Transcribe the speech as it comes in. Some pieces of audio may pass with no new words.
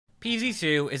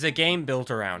PZ2 is a game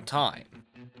built around time.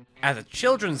 As a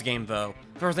children's game though,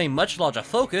 there is a much larger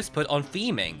focus put on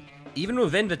theming, even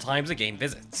within the times the game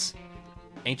visits.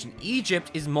 Ancient Egypt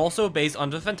is more so based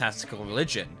on the fantastical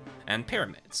religion, and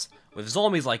pyramids, with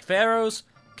zombies like pharaohs,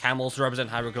 camels to represent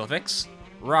hieroglyphics,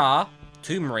 Ra,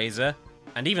 Tomb Raiser,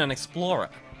 and even an explorer.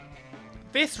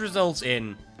 This results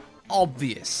in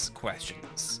obvious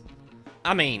questions.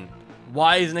 I mean,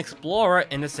 why is an explorer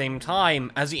in the same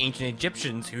time as the ancient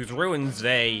Egyptians whose ruins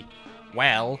they,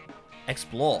 well,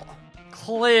 explore?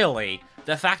 Clearly,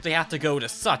 the fact they have to go to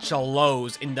such a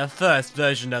lows in the first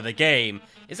version of the game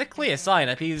is a clear sign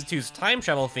that PZ2's time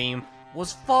travel theme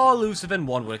was far looser than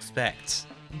one would expect.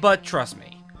 But trust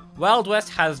me, Wild West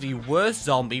has the worst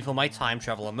zombie for my time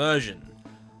travel immersion,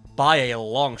 by a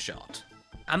long shot.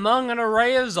 Among an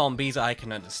array of zombies I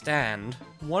can understand,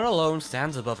 one alone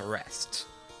stands above the rest.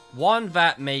 One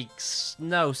that makes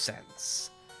no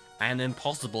sense. An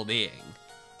impossible being.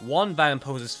 One that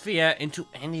imposes fear into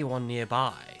anyone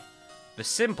nearby. The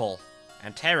simple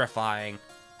and terrifying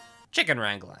Chicken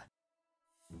Wrangler.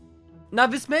 Now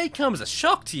this may come as a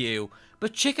shock to you,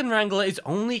 but Chicken Wrangler is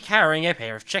only carrying a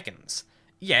pair of chickens.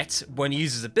 Yet, when he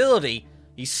uses his ability,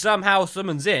 he somehow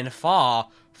summons in far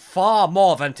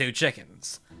more than 2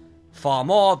 chickens. Far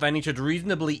more than he should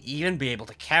reasonably even be able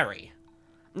to carry.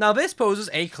 Now this poses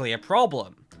a clear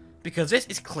problem, because this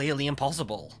is clearly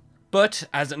impossible. But,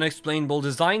 as an unexplainable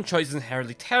design choice is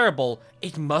inherently terrible,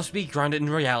 it must be grounded in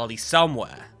reality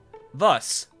somewhere.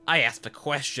 Thus, I ask the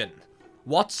question,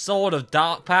 what sort of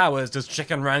dark powers does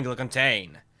Chicken Wrangler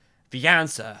contain? The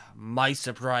answer might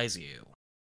surprise you.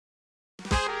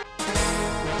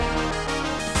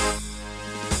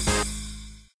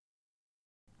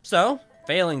 So,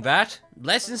 failing that,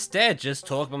 let's instead just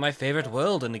talk about my favorite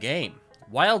world in the game,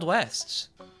 Wild West.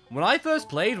 When I first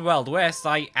played Wild West,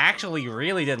 I actually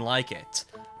really didn't like it,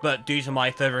 but due to my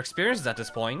further experiences at this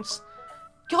point,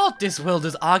 God, this world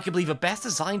is arguably the best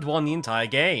designed one in the entire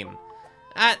game.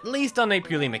 At least on a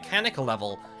purely mechanical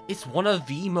level, it's one of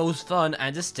the most fun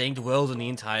and distinct worlds in the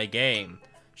entire game,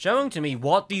 showing to me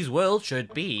what these worlds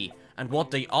should be, and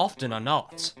what they often are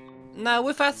not. Now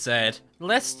with that said,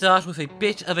 let's start with a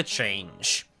bit of a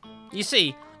change. You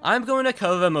see, I'm going to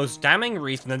cover the most damning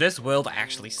reason that this world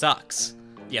actually sucks.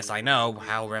 Yes, I know,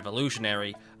 how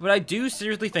revolutionary, but I do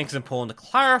seriously think it's important to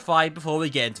clarify before we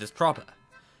get into this proper.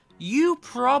 You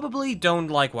probably don't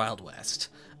like Wild West,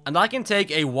 and I can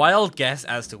take a wild guess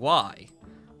as to why.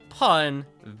 Pun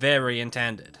very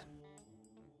intended.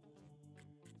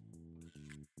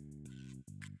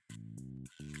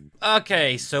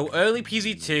 Okay, so early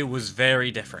PZ2 was very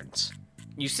different.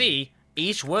 You see,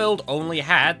 each world only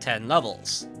had 10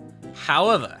 levels.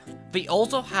 However, they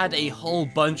also had a whole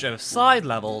bunch of side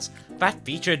levels that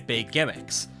featured big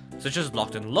gimmicks, such as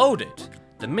Locked and Loaded,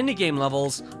 the minigame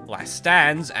levels, Last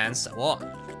Stands, and so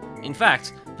on. In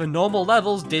fact, the normal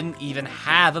levels didn't even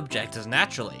have objectives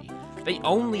naturally. They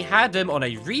only had them on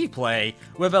a replay,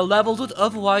 where the levels would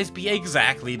otherwise be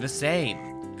exactly the same.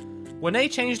 When they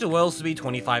changed the worlds to be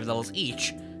 25 levels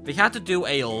each, they had to do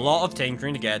a lot of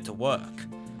tinkering to get it to work.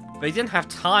 They didn't have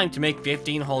time to make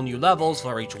 15 whole new levels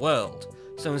for each world,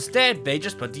 so instead they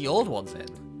just put the old ones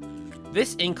in.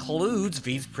 This includes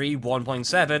these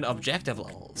pre-1.7 objective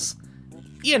levels.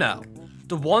 You know,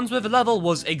 the ones where the level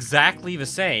was exactly the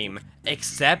same,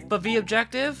 except for the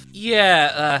objective?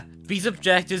 Yeah, these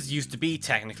objectives used to be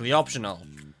technically optional.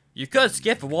 You could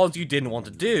skip the ones you didn't want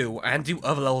to do, and do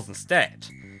other levels instead.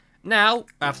 Now,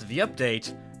 after the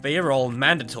update, they are all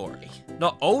mandatory.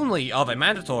 Not only are they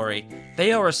mandatory,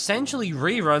 they are essentially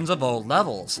reruns of old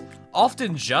levels,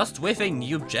 often just with a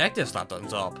new objective slapped on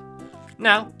top.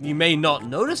 Now, you may not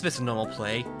notice this in normal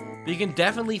play, but you can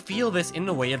definitely feel this in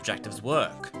the way objectives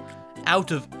work.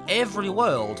 Out of every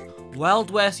world,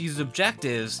 Wild West uses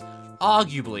objectives,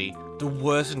 arguably, the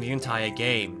worst in the entire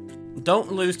game.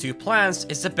 Don't Lose 2 Plants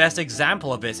is the best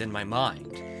example of this in my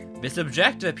mind. This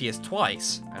objective appears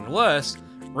twice, and worse,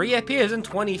 reappears in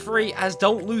 23 as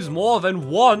Don't Lose More Than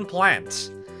 1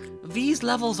 Plant. These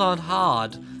levels aren't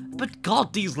hard, but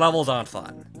god, these levels aren't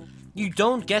fun. You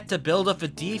don't get to build up the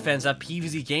defense that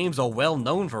PvZ games are well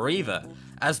known for either,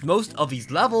 as most of these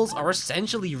levels are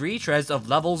essentially retreads of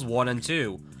levels 1 and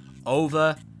 2,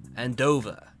 over and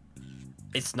over.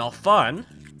 It's not fun,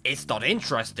 it's not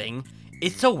interesting,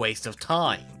 it's a waste of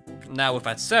time. Now with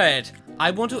that said, I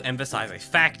want to emphasize a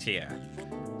fact here.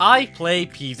 I play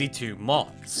PZ2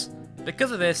 mods.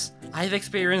 Because of this, I've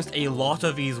experienced a lot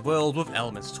of these worlds with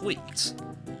elements tweaked.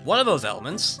 One of those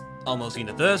elements, almost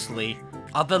universally,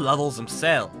 are the levels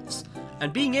themselves,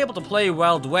 and being able to play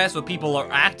Wild West where people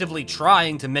are actively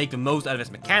trying to make the most out of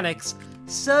its mechanics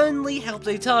certainly helps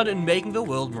a ton in making the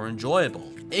world more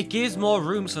enjoyable. It gives more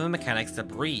rooms for the mechanics to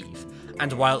breathe,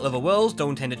 and while other worlds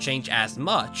don't tend to change as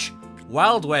much,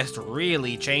 Wild West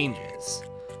really changes.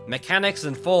 Mechanics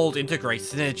unfold into great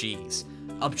synergies.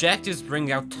 Objectives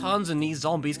bring out tons of neat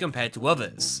zombies compared to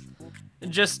others.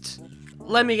 Just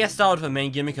let me get started with the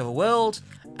main gimmick of a world,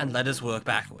 and let us work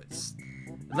backwards.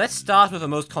 Let's start with the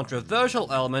most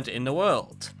controversial element in the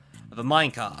world, the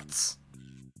minecarts.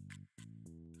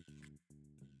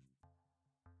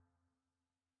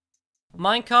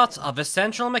 Minecarts are the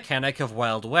central mechanic of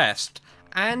Wild West,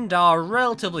 and are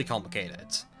relatively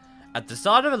complicated. At the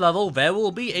start of a level, there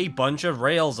will be a bunch of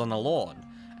rails on the lawn,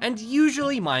 and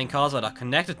usually minecarts that are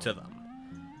connected to them.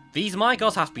 These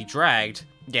minecarts have to be dragged,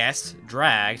 yes,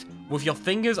 dragged, with your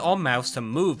fingers or mouse to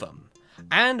move them,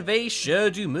 and they sure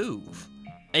do move.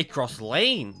 Across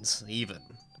lanes, even.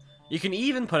 You can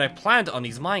even put a plant on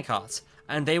these minecarts,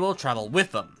 and they will travel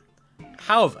with them.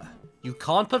 However, you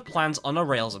can't put plants on the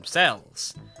rails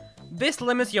themselves. This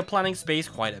limits your planning space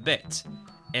quite a bit,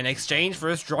 in exchange for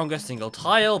a stronger single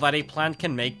tile that a plant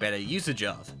can make better usage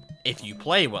of, if you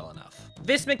play well enough.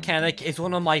 This mechanic is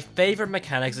one of my favourite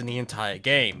mechanics in the entire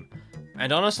game,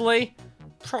 and honestly,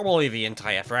 probably the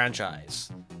entire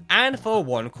franchise. And for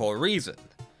one core reason.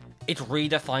 It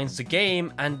redefines the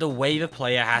game and the way the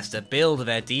player has to build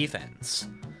their defense.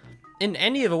 In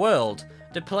any other world,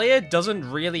 the player doesn't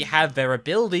really have their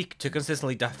ability to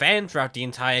consistently defend throughout the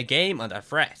entire game under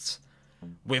threat.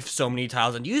 With so many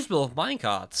tiles unusable with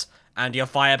minecarts, and your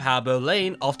firepower per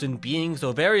lane often being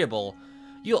so variable,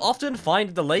 you'll often find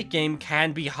that the late game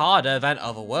can be harder than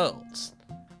other worlds.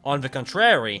 On the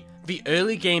contrary, the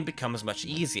early game becomes much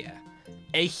easier.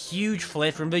 A huge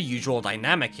flip from the usual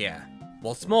dynamic here.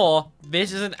 What's more,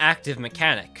 this is an active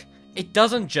mechanic. It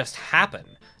doesn't just happen,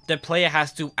 the player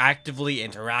has to actively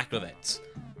interact with it.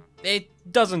 It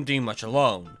doesn't do much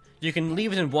alone. You can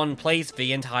leave it in one place for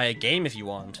the entire game if you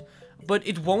want, but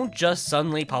it won't just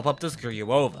suddenly pop up to screw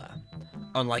you over.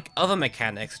 Unlike other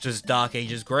mechanics such as Dark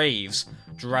Ages graves,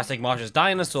 Jurassic March's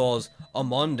dinosaurs, or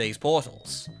modern day's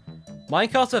portals.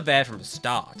 Minecarts are there from the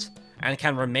start, and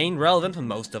can remain relevant for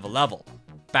most of the level.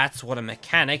 That's what a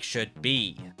mechanic should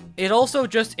be. It also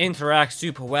just interacts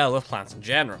super well with plants in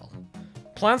general.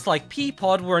 Plants like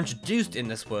Peapod were introduced in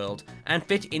this world, and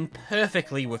fit in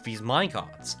perfectly with these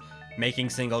minecarts,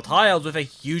 making single tiles with a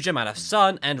huge amount of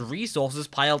sun and resources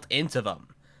piled into them,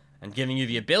 and giving you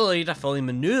the ability to fully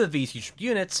maneuver these huge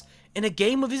units in a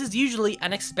game where this is usually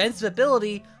an expensive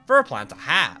ability for a plant to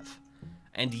have.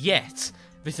 And yet,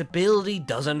 this ability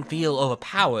doesn't feel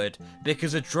overpowered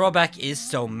because the drawback is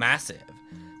so massive.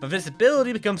 But this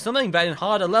ability becomes something that in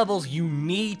harder levels you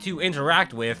need to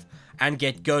interact with and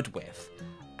get good with.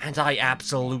 And I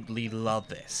absolutely love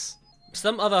this.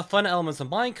 Some other fun elements of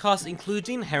minecarts include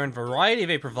the inherent variety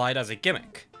they provide as a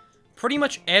gimmick. Pretty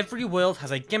much every world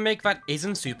has a gimmick that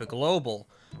isn't super global,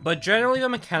 but generally the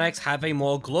mechanics have a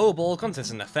more global,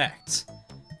 consistent effect.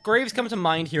 Graves come to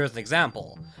mind here as an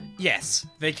example. Yes,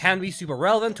 they can be super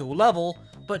relevant to a level,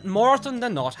 but more often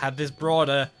than not have this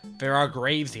broader, there are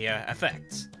graves here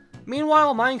effect.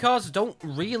 Meanwhile, minecarts don't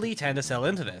really tend to sell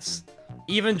into this.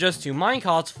 Even just 2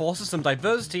 minecarts forces some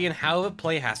diversity in how the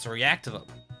player has to react to them.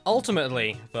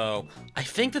 Ultimately, though, I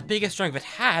think the biggest strength it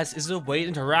has is the way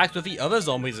it interacts with the other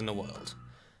zombies in the world.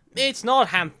 It's not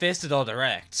ham-fisted or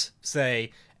direct,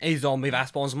 say, a zombie that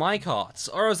spawns minecarts,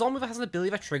 or a zombie that has an ability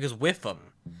that triggers with them.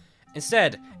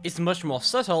 Instead, it's much more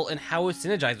subtle in how it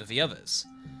synergizes with the others.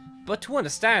 But to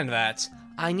understand that,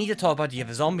 I need to talk about the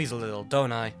other zombies a little,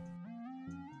 don't I?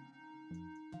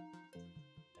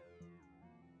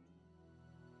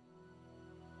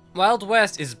 Wild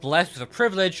West is blessed with the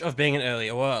privilege of being an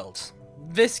earlier world.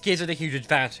 This gives it a huge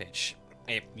advantage,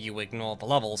 if you ignore the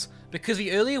levels, because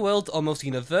the earlier worlds almost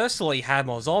universally have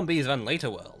more zombies than later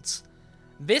worlds.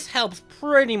 This helps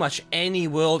pretty much any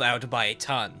world out by a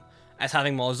ton, as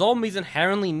having more zombies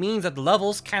inherently means that the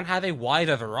levels can have a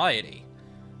wider variety.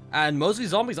 And most of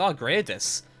these zombies are great at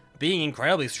this, being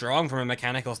incredibly strong from a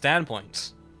mechanical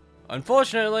standpoint.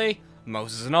 Unfortunately,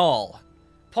 most isn't all.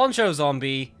 Poncho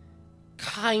Zombie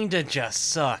kinda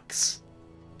just sucks.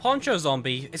 Poncho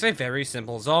Zombie is a very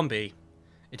simple zombie.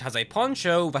 It has a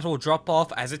poncho that will drop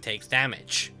off as it takes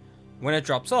damage. When it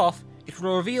drops off, it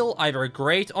will reveal either a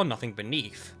grate or nothing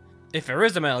beneath. If there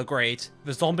is a metal grate,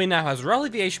 the zombie now has roughly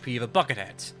the HP of a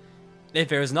buckethead. If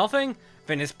there is nothing,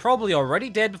 then it's probably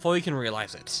already dead before you can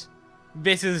realize it.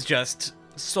 This is just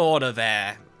sorta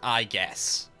there, I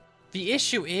guess. The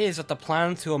issue is that the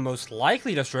plants who are most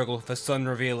likely to struggle with the sudden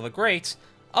reveal of a grate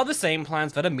are the same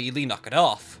plants that immediately knock it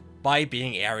off, by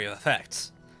being area of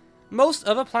effect. Most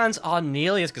other plants aren't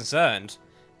nearly as concerned.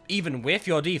 even with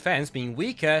your defense being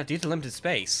weaker due to limited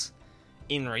space.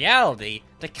 In reality,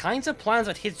 the kinds of plants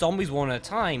that hit zombies one at a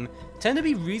time tend to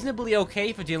be reasonably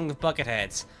okay for dealing with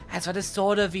bucketheads, as that is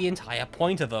sorta the entire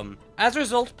point of them. As a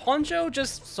result, Poncho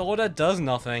just sorta does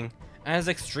nothing, and is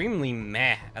extremely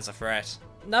meh as a threat.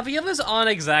 Now the others aren't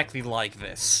exactly like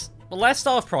this, but let's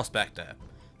start with Prospector.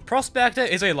 Prospector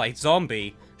is a light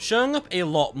zombie, showing up a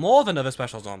lot more than other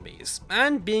special zombies,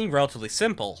 and being relatively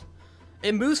simple.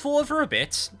 It moves forward for a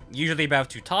bit, usually about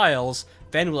 2 tiles,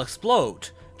 then will explode,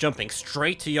 jumping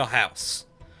straight to your house.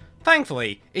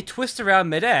 Thankfully, it twists around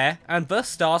mid-air, and thus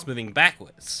starts moving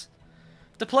backwards.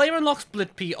 The player unlocks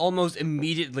Split Pea almost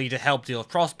immediately to help deal with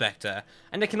Prospector,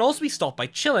 and it can also be stopped by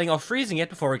chilling or freezing it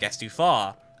before it gets too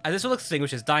far, as this will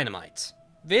extinguish its dynamite.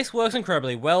 This works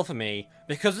incredibly well for me,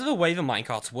 because of the way the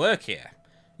minecarts work here.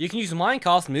 You can use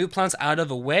minecarts to move plants out of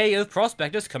the way of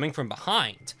Prospectors coming from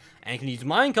behind, and you can use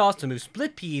minecarts to move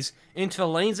Split Peas into the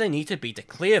lanes they need to be to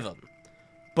clear them.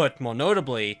 But more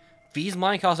notably, these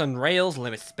minecarts on rails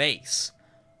limit space.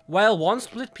 While 1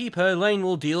 Split Pea per lane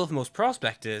will deal with most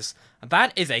Prospectors,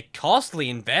 that is a costly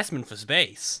investment for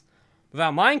space.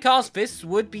 Without minecarts, this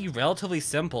would be relatively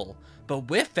simple, but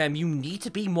with them you need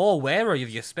to be more wary of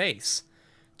your space.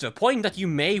 To a point that you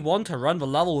may want to run the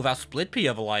level without Split Pea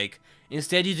or the like,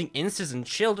 instead using Instas and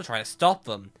Chill to try to stop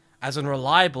them, as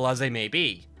unreliable as they may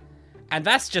be. And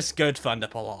that's just good fun to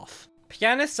pull off.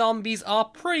 Pianist zombies are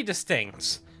pretty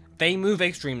distinct. They move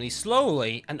extremely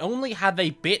slowly, and only have a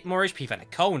bit more HP than a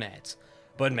Conehead,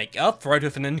 but make up for it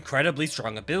with an incredibly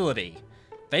strong ability.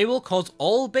 They will cause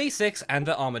all basics and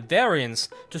their armored variants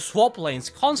to swap lanes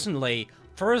constantly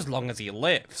for as long as he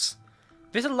lives.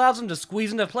 This allows them to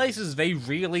squeeze into places they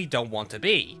really don't want to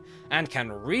be, and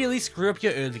can really screw up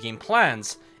your early game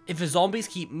plans if the zombies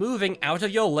keep moving out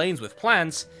of your lanes with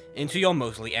plants into your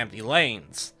mostly empty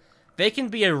lanes. They can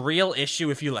be a real issue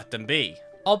if you let them be.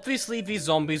 Obviously, these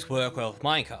zombies work well with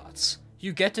minecarts.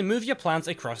 You get to move your plants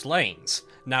across lanes.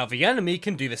 Now the enemy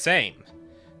can do the same.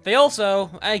 They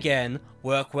also, again,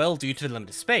 work well due to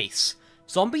limited space.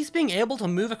 Zombies being able to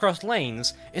move across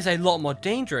lanes is a lot more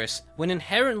dangerous when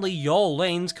inherently your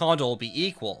lanes can't all be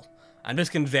equal, and this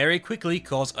can very quickly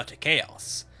cause utter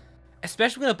chaos.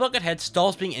 Especially when a buckethead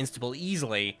stops being instable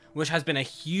easily, which has been a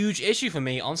huge issue for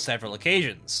me on several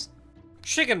occasions.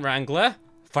 Chicken Wrangler,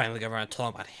 finally got around to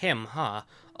talking about him, huh,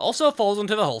 also falls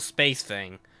into the whole space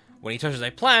thing. When he touches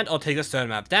a plant or takes a certain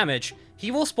amount of damage,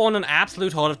 he will spawn an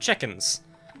absolute horde of chickens.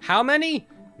 How many?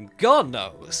 God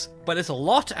knows, but it's a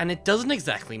lot and it doesn't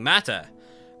exactly matter.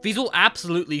 These will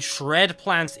absolutely shred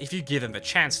plants if you give them the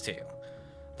chance to.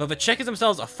 Though the chickens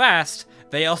themselves are fast,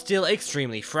 they are still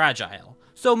extremely fragile,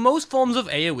 so most forms of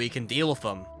AoE can deal with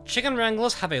them. Chicken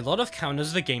Wranglers have a lot of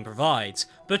counters the game provides,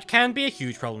 but can be a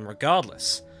huge problem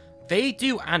regardless. They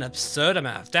do an absurd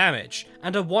amount of damage,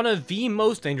 and are one of the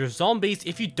most dangerous zombies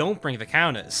if you don't bring the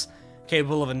counters,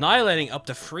 capable of annihilating up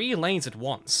to 3 lanes at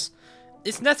once.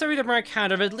 It's necessary to bring a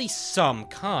counter of at least some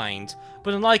kind,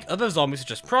 but unlike other zombies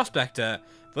such as Prospector,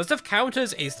 the list of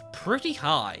counters is pretty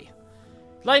high.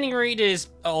 Lightning Reed is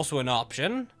also an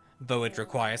option, though it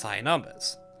requires high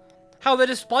numbers. However,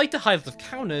 despite the high list of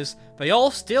counters, they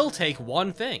all still take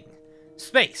one thing: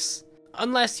 space.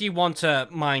 Unless you want to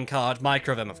minecart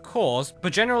micro them, of course,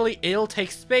 but generally it'll take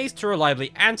space to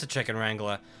reliably answer Chicken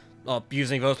Wrangler, or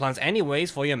using those plants anyways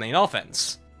for your main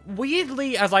offense.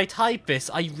 Weirdly, as I type this,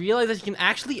 I realize that you can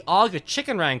actually argue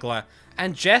Chicken Wrangler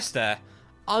and Jester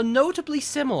are notably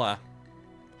similar.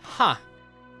 Huh.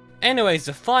 Anyways,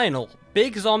 the final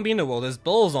big zombie in the world is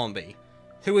Bull Zombie,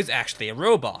 who is actually a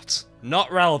robot.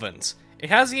 Not relevant. It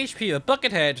has the HP of a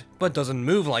buckethead, but doesn't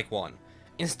move like one.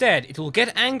 Instead, it will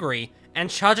get angry and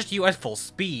charge at you at full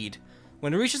speed.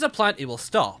 When it reaches a plant, it will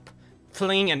stop,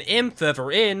 flinging an imp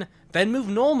further in, then move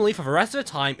normally for the rest of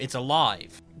the time it's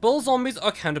alive. Bull zombies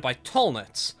are countered by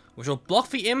Tallnuts, which will block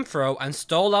the imp throw and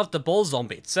stall out the bull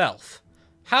zombie itself.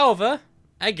 However,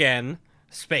 again,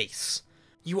 space.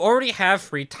 You already have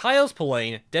 3 tiles per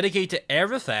lane dedicated to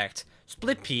air effect,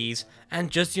 Split Peas, and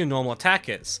just your normal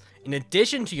attackers, in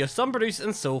addition to your sun producers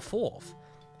and so forth.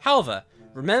 However,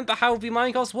 remember how the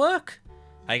minecarts work?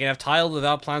 How you can have tiles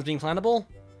without plants being plantable?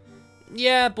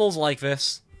 Yeah, bulls like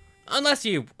this. Unless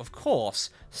you, of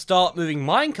course, start moving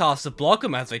minecarts to block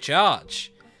them as they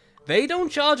charge. They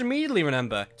don't charge immediately,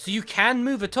 remember, so you can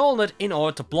move a Tallnut in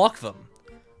order to block them.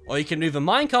 Or you can move a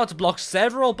minecart to block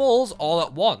several bulls all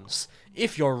at once,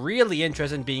 if you're really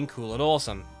interested in being cool and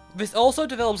awesome. This also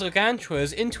develops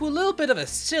Gargantuas into a little bit of a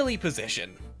silly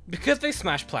position. Because they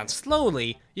smash plants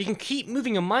slowly, you can keep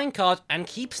moving a minecart and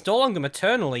keep stalling them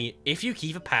eternally if you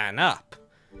keep a pattern up.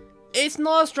 It's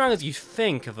not as strong as you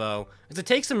think, though, as it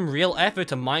takes some real effort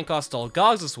to minecart stall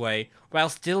Gargs this way, while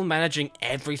still managing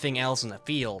everything else in the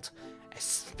field,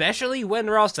 especially when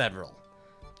there are several.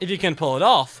 If you can pull it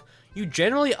off, you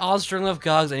generally aren't struggling with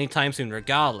Gargs anytime soon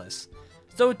regardless,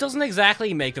 so it doesn't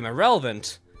exactly make them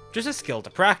irrelevant, just a skill to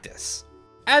practice.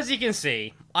 As you can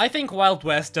see, I think Wild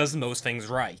West does most things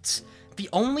right. The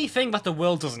only thing that the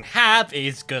world doesn't have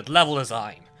is good level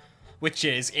design, which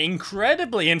is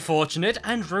incredibly unfortunate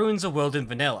and ruins the world in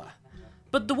vanilla.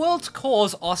 But the world's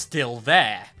cores are still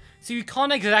there, so you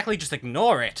can't exactly just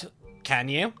ignore it, can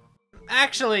you?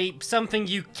 Actually, something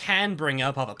you can bring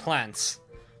up are the plants.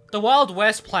 The Wild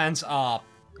West plants are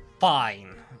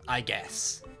fine, I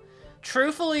guess.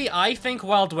 Truthfully, I think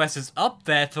Wild West is up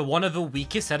there for one of the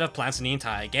weakest set of plants in the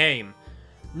entire game.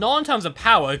 Not in terms of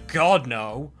power, god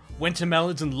no.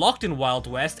 Wintermelon is unlocked in Wild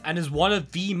West and is one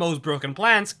of the most broken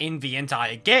plants in the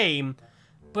entire game,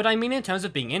 but I mean in terms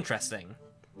of being interesting.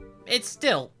 It's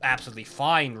still absolutely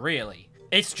fine, really.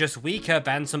 It's just weaker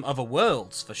than some other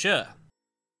worlds, for sure.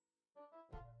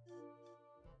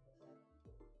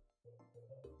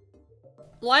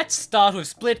 Let's start with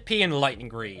Split Pea and Lightning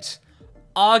Reed.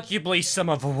 Arguably some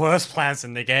of the worst plants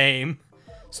in the game.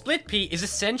 Split Pea is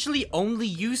essentially only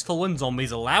useful when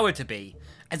zombies allow it to be,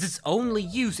 as its only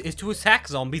use is to attack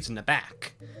zombies in the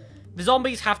back. The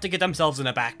zombies have to get themselves in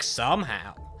the back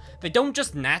somehow. They don't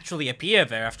just naturally appear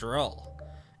there after all.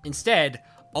 Instead,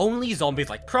 only zombies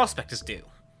like prospectors do.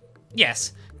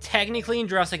 Yes, technically in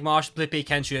Jurassic Marsh Split Pea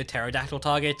can shoot at pterodactyl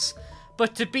targets,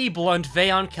 but to be blunt, they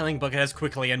aren't killing bugheads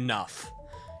quickly enough.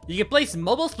 You can place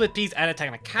multiple Split Peas at a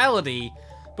technicality,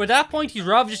 but at that point you'd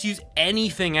rather just use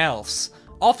anything else,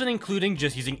 often including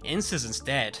just using instas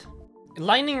instead.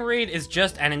 Lightning Reed is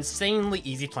just an insanely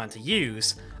easy plant to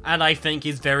use, and I think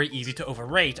is very easy to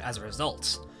overrate as a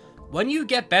result. When you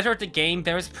get better at the game,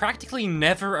 there is practically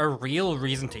never a real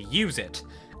reason to use it,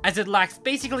 as it lacks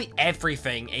basically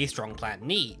everything a strong plant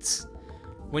needs.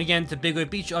 When you get into Big Wood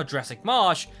Beach or Jurassic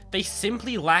Marsh, they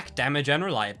simply lack damage and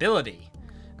reliability.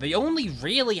 They only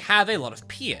really have a lot of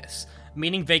pierce,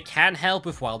 meaning they can help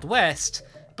with Wild West,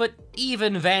 but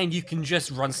even then you can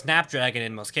just run Snapdragon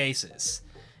in most cases.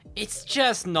 It's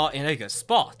just not in a good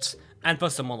spot, and for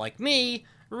someone like me,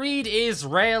 Reed is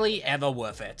rarely ever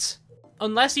worth it.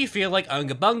 Unless you feel like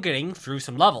Unga through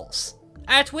some levels.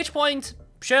 At which point,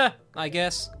 sure, I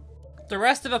guess. The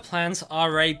rest of the plants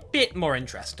are a bit more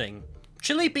interesting.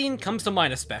 Chili Bean comes to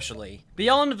mind especially.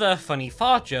 Beyond the funny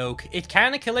fart joke, it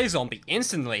can kill a zombie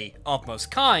instantly, of most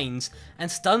kinds, and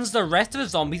stuns the rest of the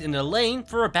zombies in the lane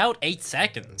for about 8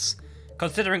 seconds.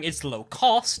 Considering its low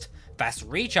cost, fast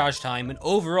recharge time, and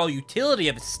overall utility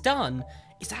of its stun,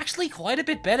 it's actually quite a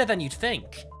bit better than you'd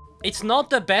think. It's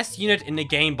not the best unit in the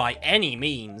game by any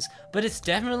means, but it's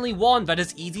definitely one that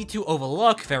is easy to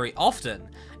overlook very often,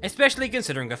 especially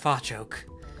considering the fart joke.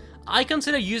 I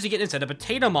consider using it instead of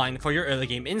Potato Mine for your early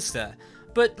game insta,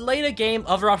 but later game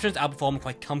other options outperform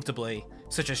quite comfortably,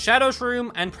 such as Shadow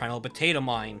Shroom and Primal Potato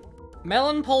Mine.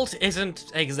 Melon Pult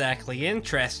isn't exactly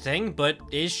interesting, but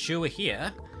is sure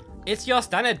here. It's your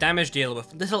standard damage dealer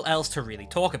with little else to really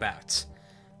talk about.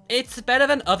 It's better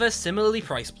than other similarly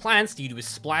priced plants due to its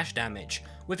splash damage,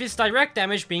 with its direct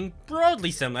damage being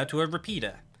broadly similar to a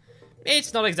repeater.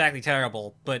 It's not exactly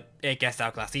terrible, but it gets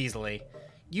outclassed easily.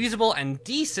 Usable and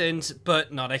decent,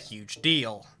 but not a huge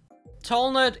deal.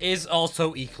 Tallnut is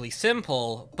also equally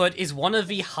simple, but is one of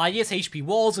the highest HP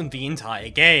walls in the entire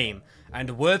game,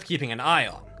 and worth keeping an eye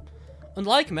on.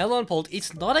 Unlike Melon Pult,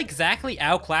 it's not exactly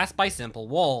outclassed by simple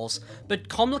walls, but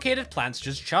complicated plants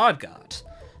just Shard Guard.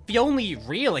 The only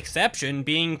real exception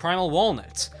being Primal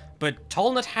Walnut, but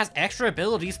Tallnut has extra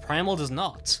abilities Primal does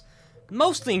not.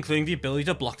 Mostly including the ability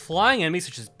to block flying enemies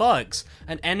such as bugs,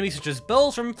 and enemies such as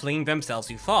bulls from flinging themselves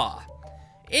too far.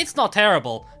 It's not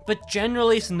terrible, but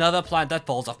generally it's another plant that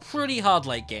falls off pretty hard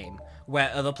late game,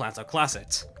 where other plants outclass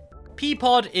it.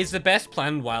 Peapod is the best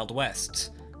plant in Wild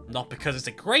West. Not because it's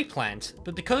a great plant,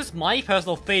 but because it's my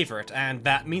personal favourite, and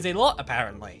that means a lot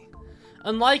apparently.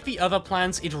 Unlike the other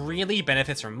plants, it really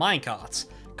benefits from minecarts,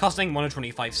 costing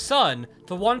 125 sun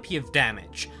for 1p of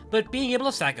damage, but being able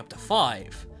to stack up to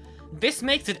 5. This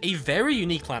makes it a very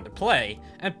unique plant to play,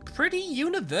 and pretty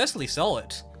universally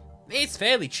solid. It's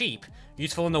fairly cheap,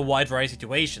 useful in a wide variety of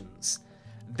situations.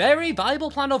 Very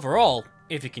valuable plant overall,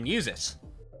 if you can use it.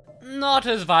 Not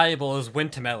as valuable as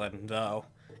Wintermelon, though.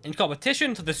 In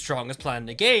competition to the strongest plant in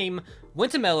the game,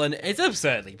 Wintermelon is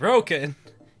absurdly broken.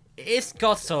 It's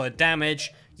got solid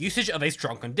damage, usage of a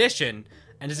strong condition,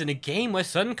 and is in a game where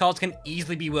certain cards can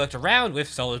easily be worked around with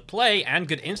solid play and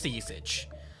good insta usage.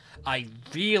 I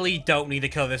really don't need to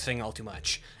kill this thing all too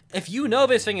much. If you know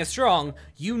this thing is strong,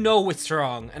 you know it's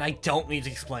strong, and I don't need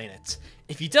to explain it.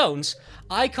 If you don't,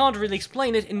 I can't really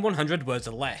explain it in 100 words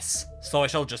or less, so I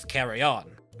shall just carry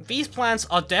on. These plants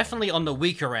are definitely on the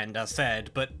weaker end, as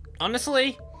said, but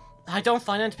honestly, I don't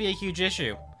find it to be a huge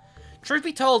issue. Truth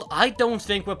be told, I don't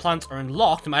think where plants are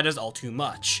unlocked matters all too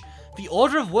much. The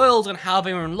order of worlds and how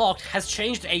they are unlocked has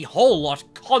changed a whole lot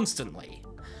constantly.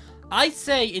 I'd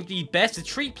say it'd be best to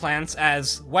treat plants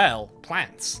as, well,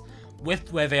 plants,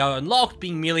 with where they are unlocked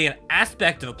being merely an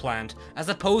aspect of a plant as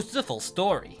opposed to the full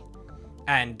story.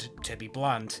 And, to be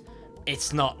blunt,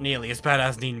 it's not nearly as bad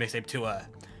as Neon Mixtape Tour.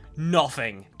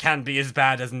 Nothing can be as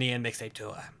bad as Neon Mixtape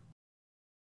Tour.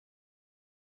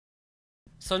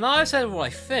 So now I've said what I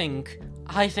think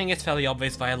it's fairly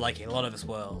obvious that I like a lot of this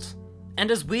world. And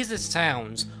as weird as it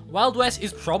sounds, Wild West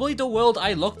is probably the world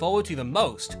I look forward to the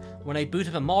most when I boot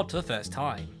up a mod for the first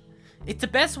time. It's the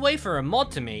best way for a mod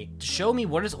to me to show me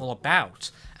what it's all about,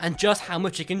 and just how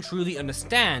much it can truly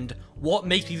understand what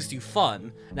makes these do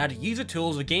fun, and how to use the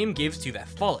tools the game gives to their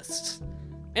fullest.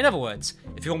 In other words,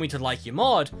 if you want me to like your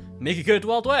mod, make it good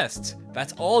Wild West.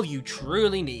 That's all you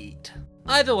truly need.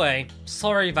 Either way,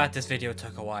 sorry that this video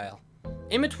took a while.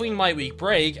 In between my week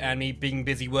break and me being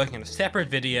busy working on a separate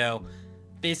video,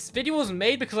 this video was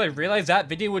made because I realized that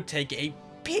video would take a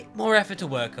bit more effort to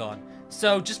work on,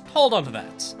 so just hold on to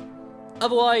that.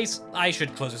 Otherwise, I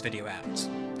should close this video out.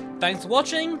 Thanks for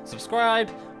watching, subscribe,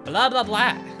 blah blah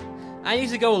blah. I need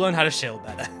to go learn how to shield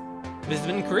better. This has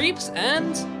been Creeps,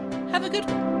 and have a good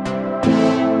one.